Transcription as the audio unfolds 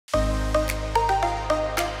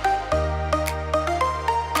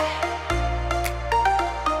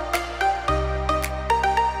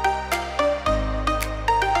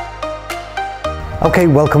Okay,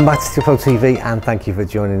 welcome back to Pro TV and thank you for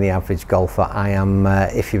joining The Average Golfer. I am,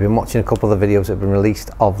 if you've been watching a couple of the videos that have been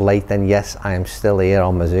released of late, then yes, I am still here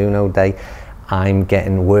on Mizuno Day. I'm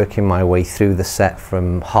working my way through the set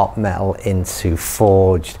from hot metal into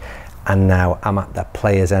forged, and now I'm at the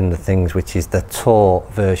player's end of things, which is the tour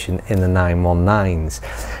version in the 919s.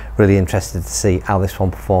 Really interested to see how this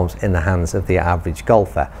one performs in the hands of the average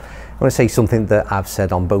golfer. I want to say something that I've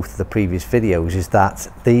said on both of the previous videos, is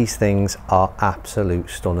that these things are absolute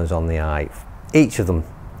stunners on the eye. Each of them,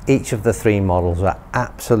 each of the three models are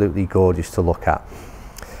absolutely gorgeous to look at.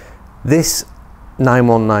 This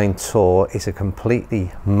 919 Tour is a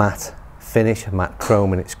completely matte finish, matte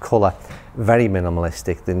chrome in its colour, very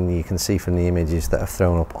minimalistic than you can see from the images that are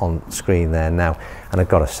thrown up on screen there now. And I've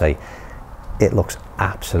got to say, it looks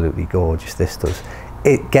absolutely gorgeous, this does.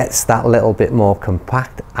 It gets that little bit more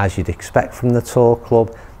compact, as you'd expect from the Tour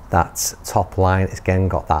club. That top line has again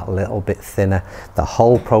got that little bit thinner. The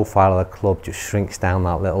whole profile of the club just shrinks down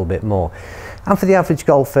that little bit more. And for the average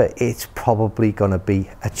golfer, it's probably going to be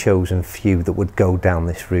a chosen few that would go down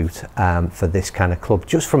this route for this kind of club,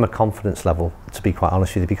 just from a confidence level, to be quite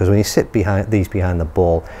honest with you, because when you sit behind the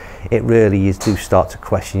ball, it really is do start to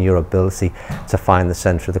question your ability to find the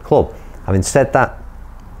centre of the club. Having said that,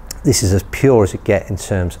 this is as pure as it gets in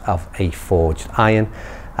terms of a forged iron.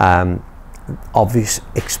 Obvious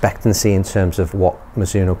expectancy in terms of what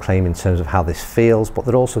Mizuno claim in terms of how this feels, but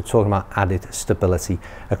they're also talking about added stability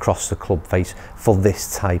across the club face for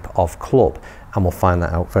this type of club, and we'll find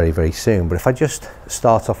that out very, very soon. But if I just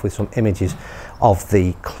start off with some images of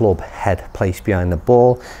the club head placed behind the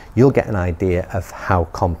ball, you'll get an idea of how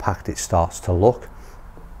compact it starts to look.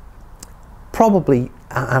 Probably,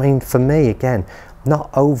 I mean, for me, again,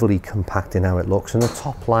 not overly compact in how it looks, and the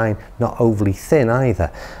top line not overly thin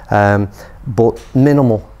either, but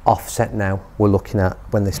minimal offset now we're looking at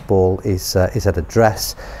when this ball is at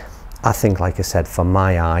address. I think, like I said, for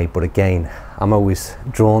my eye, but again, I'm always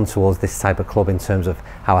drawn towards this type of club in terms of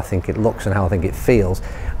how I think it looks and how I think it feels,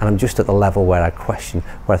 and I'm just at the level where I question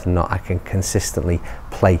whether or not I can consistently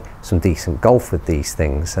play some decent golf with these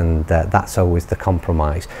things, and that's always the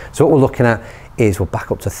compromise. So what we're looking at is we're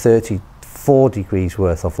back up to 34 degrees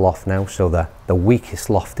worth of loft now, so the weakest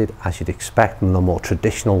lofted, as you'd expect, and the more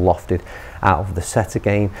traditional lofted out of the set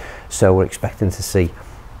again. So we're expecting to see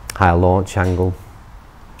higher launch angle,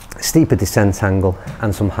 steeper descent angle,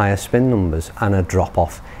 and some higher spin numbers, and a drop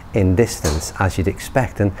off in distance, as you'd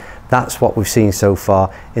expect. And that's what we've seen so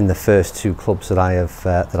far in the first two clubs that I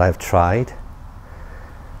have tried.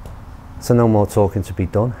 So no more talking to be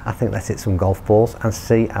done. I think let's hit some golf balls and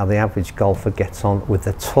see how the average golfer gets on with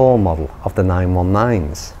the Tour model of the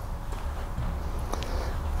 919s.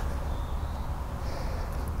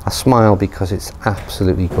 I smile because it's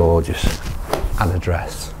absolutely gorgeous at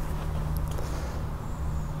address.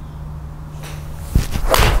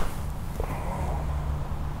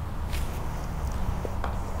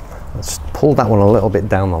 Let's pull that one a little bit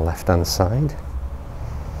down the left-hand side.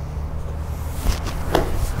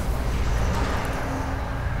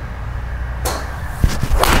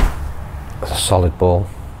 Solid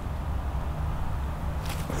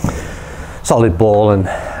ball, and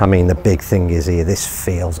I mean, the big thing is here, this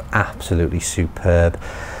feels absolutely superb.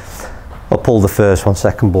 I pulled the first one,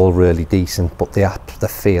 second ball really decent, but the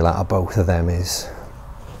feel out of both of them is,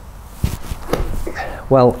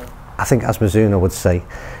 well, I think as Mizuno would say,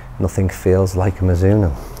 nothing feels like a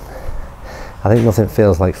Mizuno. I think nothing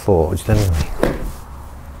feels like forged anyway.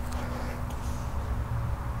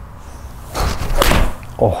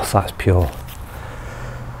 Oh, that's pure.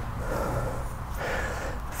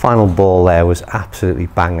 Final ball there was absolutely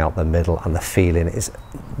bang out the middle, and the feeling is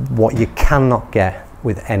what you cannot get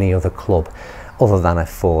with any other club other than a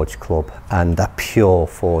forged club, and a pure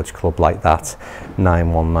forged club like that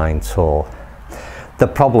 919 Tour. The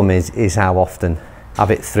problem is how often I've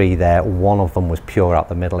hit three there, one of them was pure out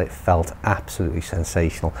the middle. It felt absolutely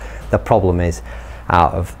sensational. The problem is,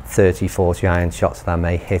 out of 30-40 iron shots that I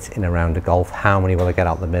may hit in a round of golf, how many will I get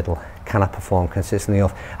out the middle? Can I perform consistently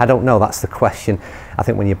enough? I don't know, that's the question. I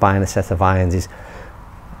think when you're buying a set of irons, is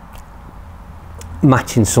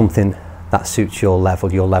matching something that suits your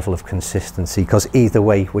level of consistency, because either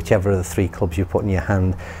way, whichever of the three clubs you put in your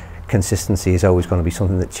hand, consistency is always going to be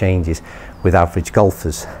something that changes with average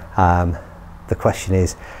golfers. The question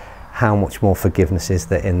is, how much more forgiveness is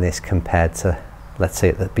there in this compared to, let's say,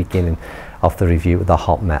 at the beginning of the review with the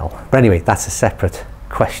hot metal? But anyway, that's a separate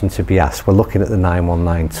question to be asked. We're looking at the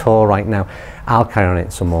 919 Tour right now. I'll carry on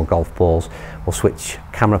hitting some more golf balls. We'll switch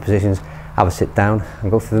camera positions, have a sit down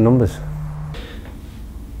and go through the numbers.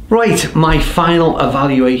 Right, my final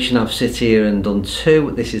evaluation. I've sit here and done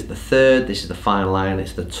two. This is the third, this is the final iron,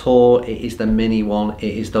 it's the Tour, it is the mini one, it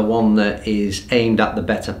is the one that is aimed at the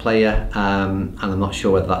better player, and I'm not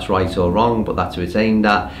sure whether that's right or wrong, but that's who it's aimed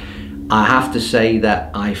at. I have to say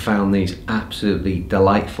that I found these absolutely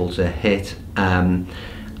delightful to hit,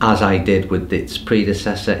 as I did with its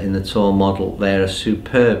predecessor in the Tour model. They're a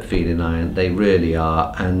superb feeling iron, they really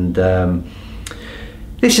are, and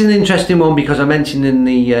this is an interesting one because I mentioned in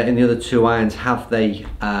the other two irons, have they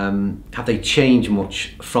changed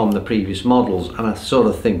much from the previous models? And I sort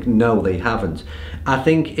of think no, they haven't. I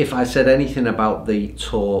think if I said anything about the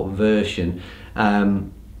Tour version,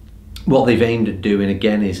 what they've aimed at doing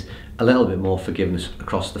again is a little bit more forgiveness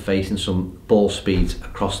across the face and some ball speeds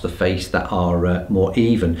across the face that are more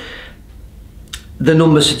even. The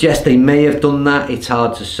numbers suggest they may have done that. It's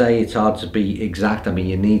hard to say, it's hard to be exact. I mean,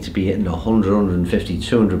 you need to be hitting 100, 150,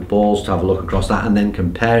 200 balls to have a look across that and then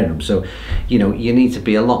comparing them. So, you know, you need to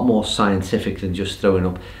be a lot more scientific than just throwing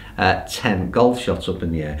up 10 golf shots up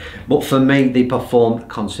in the air. But for me, they performed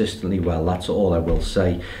consistently well. That's all I will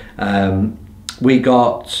say. We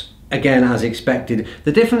got, again, as expected.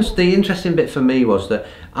 The difference, the interesting bit for me was that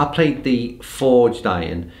I played the forged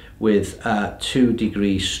iron with 2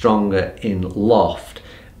 degrees stronger in loft,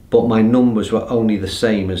 but my numbers were only the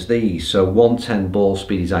same as these. So 110 ball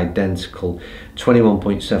speed is identical,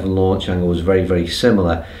 21.7 launch angle was very, very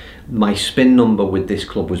similar. My spin number with this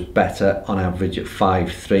club was better, on average at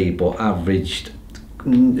 5.3, but averaged,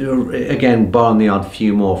 again, barring the odd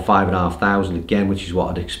few more, 5,500 again, which is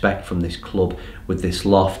what I'd expect from this club with this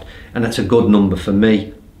loft, and that's a good number for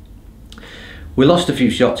me. We lost a few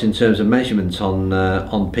shots in terms of measurements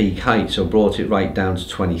on peak height, so brought it right down to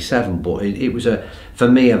 27, but it was, for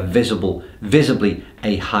me, a visibly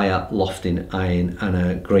a higher lofting iron and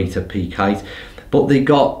a greater peak height. But they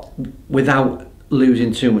got, without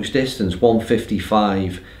losing too much distance,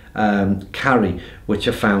 155 carry, which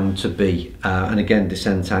I found to be, and again,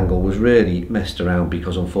 descent angle was really messed around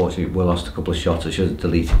because unfortunately we lost a couple of shots. I should have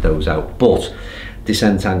deleted those out, but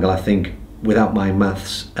descent angle, I think, without my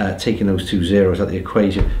maths, taking those 2 zeros out of the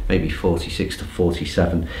equation, maybe 46 to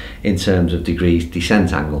 47 in terms of degrees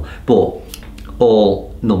descent angle, but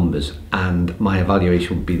all numbers, and my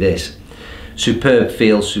evaluation would be this: superb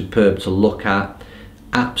feel, superb to look at,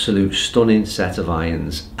 absolute stunning set of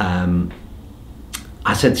irons.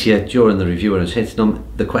 I said to you during the review when I was hitting them,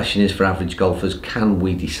 the question is for average golfers, can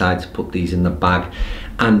we decide to put these in the bag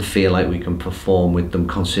and feel like we can perform with them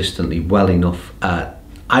consistently well enough?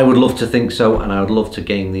 I would love to think so, and I would love to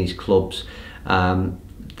gain these clubs,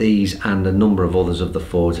 these and a number of others of the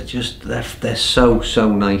Fords. They're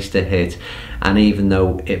so nice to hit, and even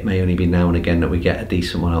though it may only be now and again that we get a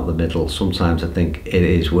decent one out the middle, sometimes I think it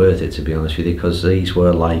is worth it, to be honest with you, because these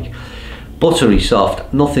were like buttery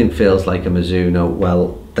soft. Nothing feels like a Mizuno.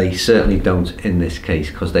 Well, they certainly don't in this case,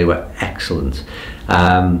 because they were excellent.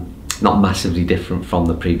 Not massively different from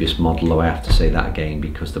the previous model, though I have to say that again,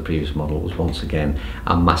 because the previous model was once again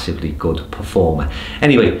a massively good performer.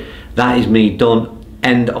 Anyway, that is me done.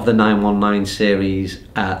 End of the 919 series.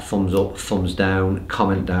 Thumbs up, thumbs down,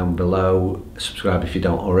 comment down below, subscribe if you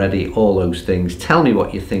don't already, all those things. Tell me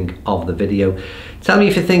what you think of the video. Tell me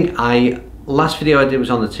if you think last video I did was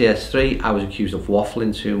on the TS3. I was accused of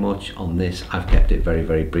waffling too much. On this, I've kept it very,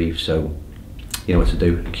 very brief, so you know what to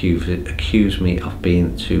do. Accuse me of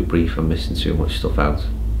being too brief and missing too much stuff out.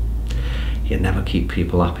 You never keep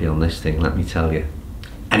people happy on this thing, let me tell you.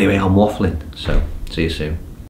 Anyway, I'm waffling, so see you soon.